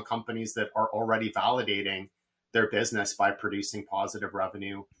focus on companies that are already validating their business by producing positive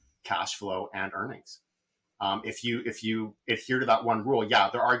revenue, cash flow, and earnings. If you adhere to that one rule,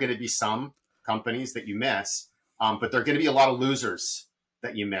 there are going to be some companies that you miss, but there are going to be a lot of losers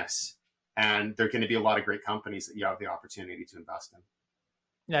that you miss. And there are going to be a lot of great companies that you have the opportunity to invest in.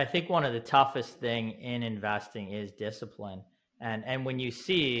 Yeah, I think one of the toughest thing in investing is discipline. And when you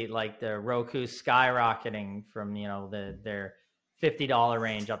see like the Roku skyrocketing from, their $50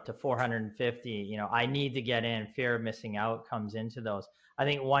 range up to $450, I need to get in, fear of missing out comes into those. I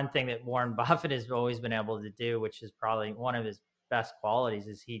think one thing that Warren Buffett has always been able to do, which is probably one of his best qualities,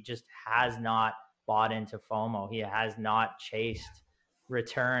 is he just has not bought into FOMO. He has not chased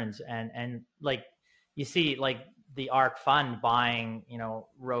returns. And like you see, like the ARK fund buying,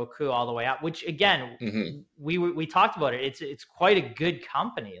 Roku all the way up, which again, we talked about it. It's quite a good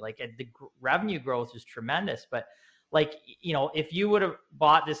company. Like the revenue growth is tremendous, but like, if you would have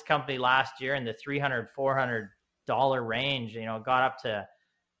bought this company last year in the $300, $400 range, got up to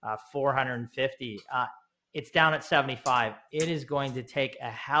 450, it's down at 75. It is going to take a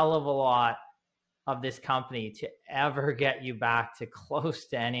hell of a lot of this company to ever get you back to close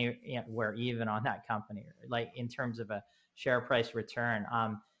to anywhere even on that company, like in terms of a share price return.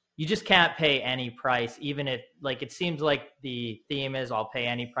 You just can't pay any price, even if, like, it seems like the theme is I'll pay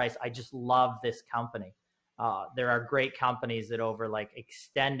any price. I just love this company. There are great companies that over like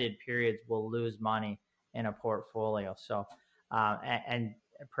extended periods will lose money in a portfolio. So, and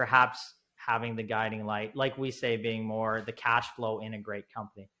perhaps having the guiding light, like we say, being more the cash flow in a great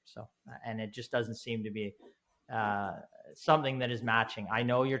company. So, and it just doesn't seem to be something that is matching. I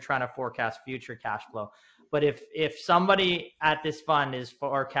know you're trying to forecast future cash flow, but if somebody at this fund is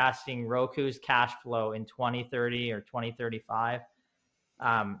forecasting Roku's cash flow in 2030 or 2035,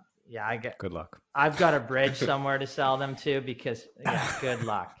 I get good luck. I've got a bridge somewhere to sell them to, because good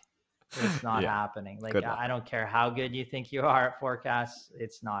luck. It's not happening. Like, I don't care how good you think you are at forecasts,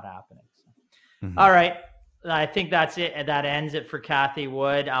 it's not happening. So. All right. I think that's it. That ends it for Cathie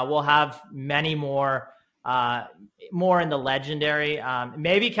Wood. We'll have many more in the legendary.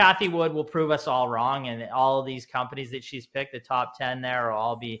 Maybe Cathie Wood will prove us all wrong, and all of these companies that she's picked, the top 10 there, will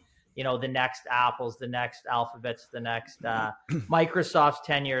all be, the next Apples, the next Alphabets, the next Microsoft's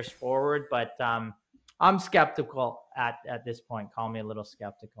 10 years forward. But I'm skeptical at this point. Call me a little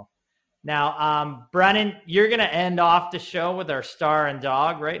skeptical. Now, Brennan, you're going to end off the show with our star and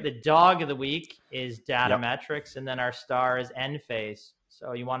dog, right? The dog of the week is Datametrics, and then our star is Enphase.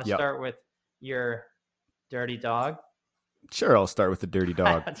 So you want to start with your dirty dog? Sure, I'll start with the dirty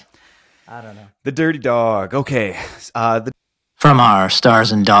dog. I don't know. The dirty dog. Okay. The From our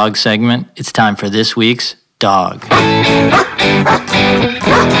Stars and Dogs segment, it's time for this week's Dog.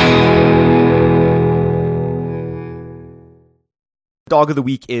 Dog of the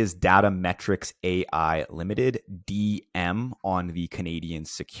week is Datametrics AI Limited, DM, on the Canadian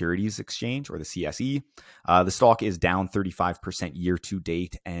Securities Exchange, or the CSE. The stock is down 35% year to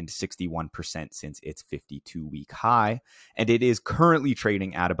date and 61% since its 52-week high. And it is currently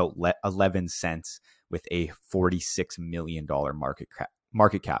trading at about 11 cents with a $46 million market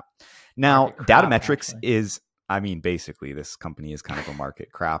cap. Now, Datametrics is, basically this company is kind of a market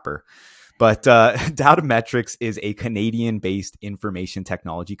crapper. But Datametrics is a Canadian-based information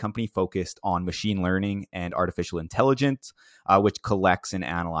technology company focused on machine learning and artificial intelligence, which collects and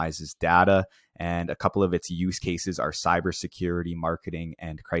analyzes data. And a couple of its use cases are cybersecurity, marketing,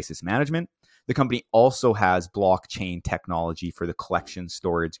 and crisis management. The company also has blockchain technology for the collection,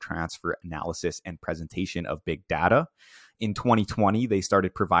 storage, transfer, analysis, and presentation of big data. In 2020, they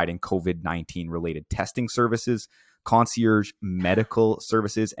started providing COVID-19 related testing services, concierge medical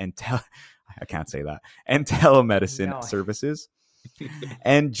services, and telemedicine services.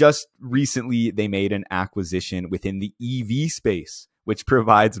 And just recently, they made an acquisition within the EV space, which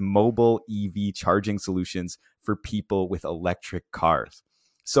provides mobile EV charging solutions for people with electric cars.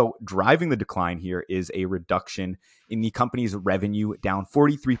 So driving the decline here is a reduction in the company's revenue, down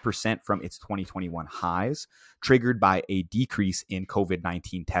 43% from its 2021 highs, triggered by a decrease in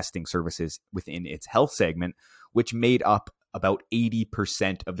COVID-19 testing services within its health segment, which made up about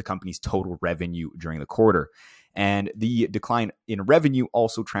 80% of the company's total revenue during the quarter. And the decline in revenue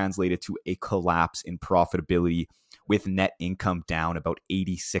also translated to a collapse in profitability, with net income down about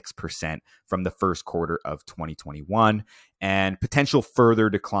 86% from the first quarter of 2021, and potential further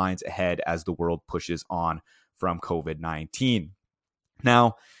declines ahead as the world pushes on from COVID-19.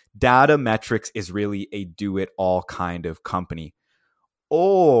 Now, Datametrics is really a do-it-all kind of company,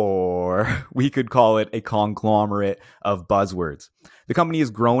 or we could call it a conglomerate of buzzwords. The company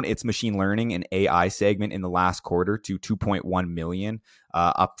has grown its machine learning and AI segment in the last quarter to 2.1 million,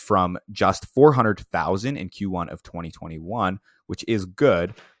 up from just 400,000 in Q1 of 2021, which is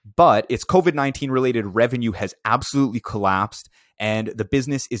good. But its COVID-19 related revenue has absolutely collapsed, and the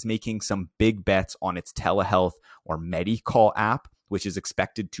business is making some big bets on its telehealth or Medi-Call app, which is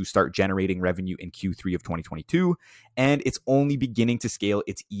expected to start generating revenue in Q3 of 2022. And it's only beginning to scale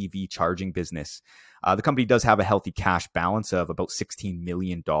its EV charging business. The company does have a healthy cash balance of about $16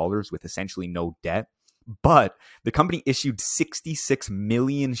 million with essentially no debt. But the company issued 66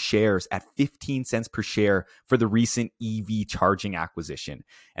 million shares at 15 cents per share for the recent EV charging acquisition.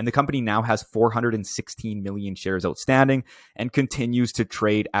 And the company now has 416 million shares outstanding and continues to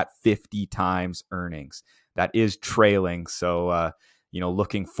trade at 50 times earnings. That is trailing. So,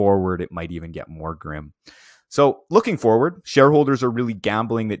 looking forward, it might even get more grim. So looking forward, shareholders are really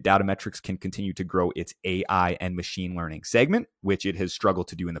gambling that Datametrics can continue to grow its AI and machine learning segment, which it has struggled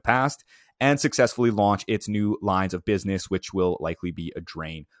to do in the past, and successfully launch its new lines of business, which will likely be a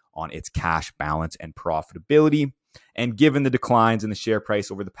drain on its cash balance and profitability. And given the declines in the share price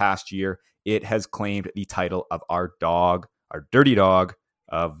over the past year, it has claimed the title of our dirty dog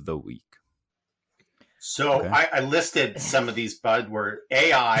of the week. So okay. I listed some of these buzzwords: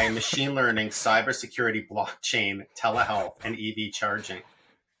 AI, machine learning, cybersecurity, blockchain, telehealth, and EV charging.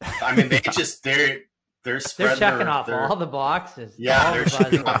 I mean, they're checking off all the boxes. Yeah, they're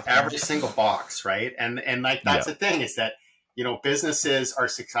checking off every single box, right? And like that's the thing is that businesses are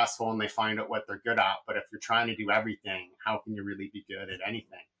successful and they find out what they're good at. But if you're trying to do everything, how can you really be good at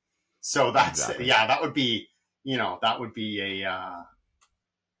anything? So that's that would be a.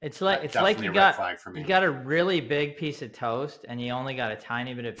 It's like you got a really big piece of toast and you only got a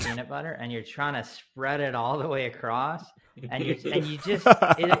tiny bit of peanut butter and you're trying to spread it all the way across and it just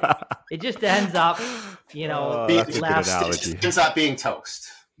ends up it ends up being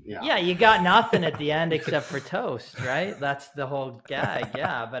toast. Yeah, you got nothing at the end except for toast, right? That's the whole gag.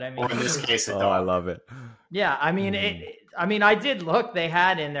 Yeah, but I mean, or in this case, I love it. Yeah, I mean, I did look. They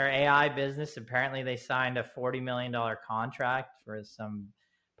had in their AI business. Apparently, they signed a $40 million contract for some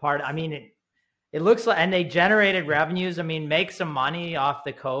part. I mean, it looks like, and they generated revenues. I mean, make some money off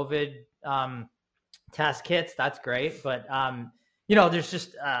the COVID test kits. That's great, but there's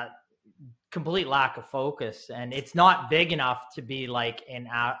just complete lack of focus, and it's not big enough to be like an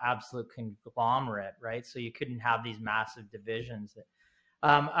absolute conglomerate, right? So you couldn't have these massive divisions.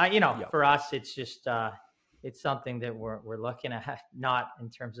 For us, it's just it's something that we're looking at, not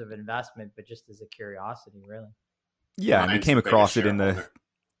in terms of investment, but just as a curiosity, really. Yeah, and we came across it in the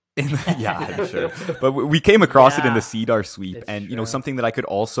I'm sure. But we came across it in the CDR sweep. And, something that I could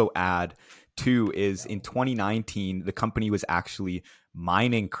also add too is in 2019, the company was actually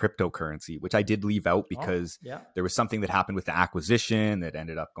mining cryptocurrency, which I did leave out because there was something that happened with the acquisition that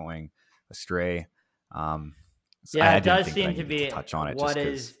ended up going astray. So it does seem to be touch on it. What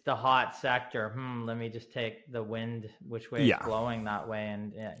is the hot sector? Let me just take the wind, which way it's blowing that way.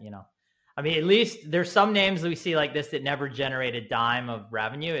 And, I mean, at least there's some names that we see like this that never generate a dime of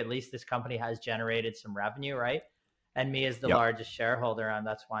revenue. At least this company has generated some revenue, right? And me as the largest shareholder, and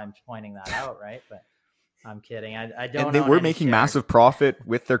that's why I'm pointing that out, right? But I'm kidding. I don't. And they were making massive profit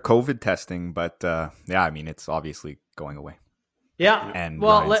with their COVID testing, but I mean, it's obviously going away. Yeah. And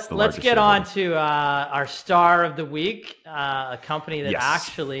well, let's get on to our star of the week, a company that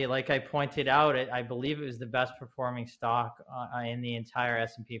actually, like I pointed out, I believe it was the best performing stock in the entire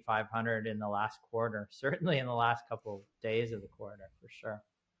S&P 500 in the last quarter, certainly in the last couple of days of the quarter, for sure.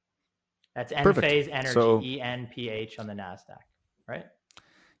 That's Enphase Energy, so, ENPH on the NASDAQ, right?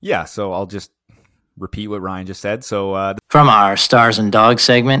 Yeah, so I'll just repeat what Ryan just said. So from our Stars and Dogs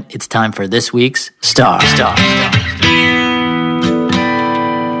segment, it's time for this week's Star.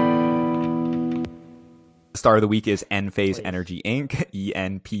 The star of the week is Enphase Energy Inc.,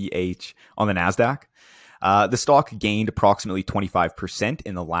 ENPH, on the NASDAQ. The stock gained approximately 25%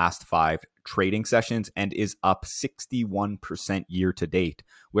 in the last 5 trading sessions and is up 61% year to date,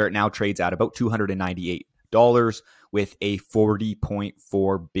 where it now trades at about $298 with a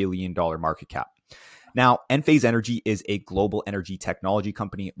 $40.4 billion market cap. Now, Enphase Energy is a global energy technology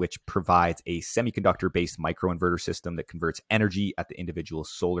company which provides a semiconductor-based microinverter system that converts energy at the individual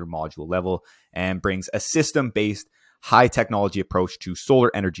solar module level and brings a system-based high-technology approach to solar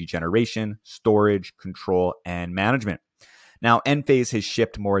energy generation, storage, control, and management. Now, Enphase has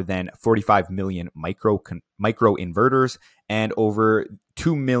shipped more than 45 million microinverters, and over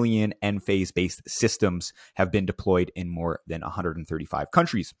 2 million Enphase-based systems have been deployed in more than 135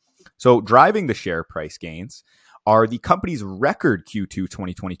 countries. So driving the share price gains are the company's record Q2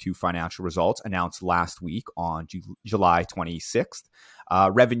 2022 financial results announced last week on July 26th.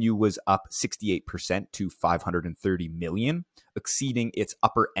 Revenue was up 68% to $530 million, exceeding its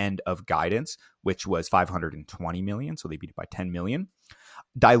upper end of guidance, which was $520 million. So they beat it by $10 million.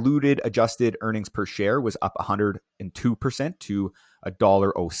 Diluted adjusted earnings per share was up 102% to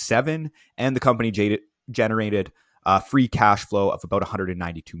 $1.07. And the company generated free cash flow of about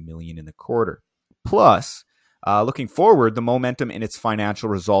 $192 million in the quarter. Plus, looking forward, the momentum in its financial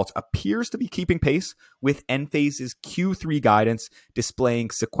results appears to be keeping pace with Enphase's Q3 guidance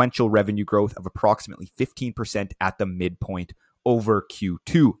displaying sequential revenue growth of approximately 15% at the midpoint over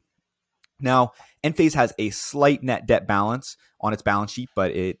Q2. Now, Enphase has a slight net debt balance on its balance sheet,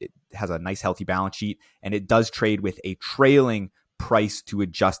 but it has a nice healthy balance sheet, and it does trade with a trailing price to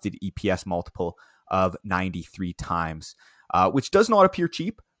adjusted EPS multiple of 93 times, which does not appear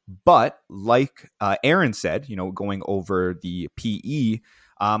cheap. But like Aaron said, going over the PE,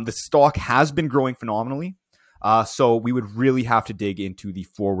 the stock has been growing phenomenally. So we would really have to dig into the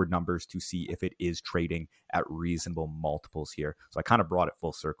forward numbers to see if it is trading at reasonable multiples here. So I kind of brought it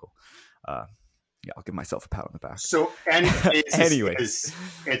full circle. I'll give myself a pat on the back. So anyway,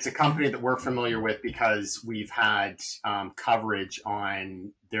 it's a company that we're familiar with because we've had coverage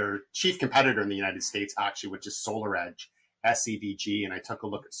on their chief competitor in the United States, actually, which is SolarEdge, SEDG. And I took a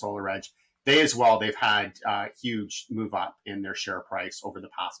look at SolarEdge. They've had a huge move up in their share price over the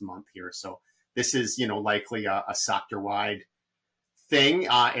past month here. So this is, likely a sector-wide thing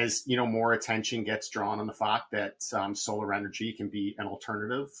as, more attention gets drawn on the fact that solar energy can be an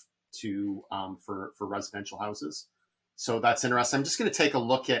alternative to for residential houses. So that's interesting. I'm just going to take a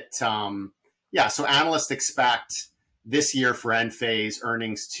look at so analysts expect this year for Enphase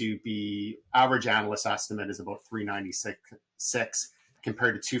earnings to be, average analyst estimate is about 396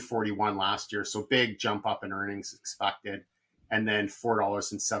 compared to 241 last year. So big jump up in earnings expected, and then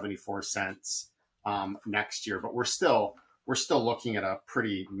 $4.74 next year. But we're still looking at a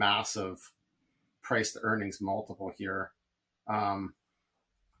pretty massive price to earnings multiple here.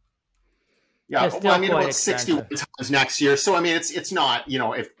 About 61 times next year. So I mean, it's not,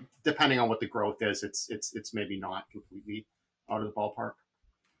 if depending on what the growth is, it's maybe not completely out of the ballpark.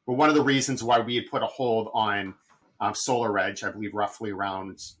 But one of the reasons why we had put a hold on SolarEdge, I believe, roughly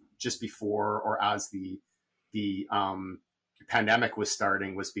around just before or as the pandemic was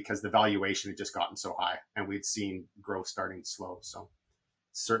starting, was because the valuation had just gotten so high, and we'd seen growth starting to slow. So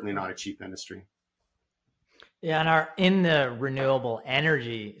certainly not a cheap industry. Yeah, and in the renewable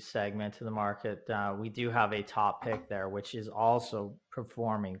energy segment of the market, we do have a top pick there, which is also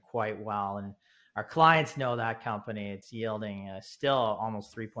performing quite well. And Our clients know that company. It's yielding still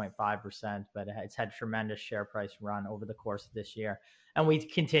almost 3.5%, but it's had tremendous share price run over the course of this year. And we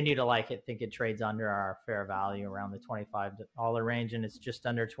continue to like it, think it trades under our fair value around the $25 range, and it's just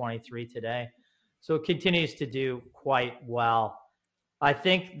under 23 today. So it continues to do quite well. I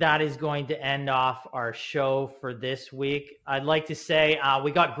think that is going to end off our show for this week. I'd like to say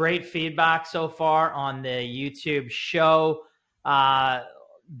we got great feedback so far on the YouTube show.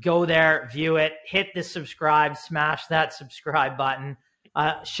 Go there, view it, hit the subscribe, smash that subscribe button.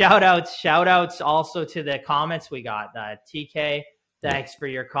 Shout outs also to the comments we got. TK, thanks for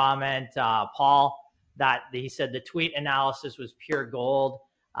your comment. Paul, he said the tweet analysis was pure gold.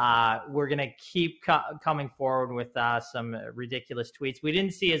 We're going to keep coming forward with some ridiculous tweets. We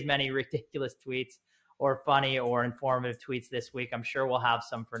didn't see as many ridiculous tweets or funny or informative tweets this week. I'm sure we'll have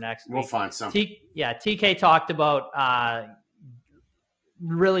some for next week. We'll find some. TK talked about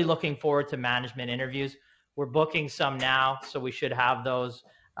really looking forward to management interviews. We're booking some now, so we should have those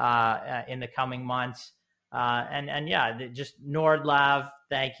in the coming months. Just Nordlav,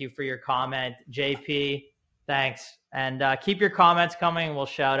 thank you for your comment. JP, thanks. And keep your comments coming. We'll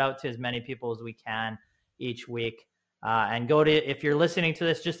shout out to as many people as we can each week. And if you're listening to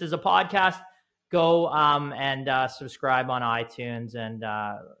this just as a podcast, go and subscribe on iTunes and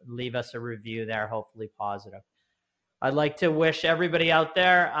leave us a review there, hopefully positive. I'd like to wish everybody out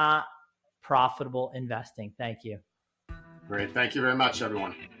there profitable investing. Thank you. Great. Thank you very much,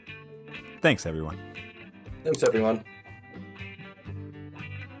 everyone. Thanks, everyone. Thanks, everyone.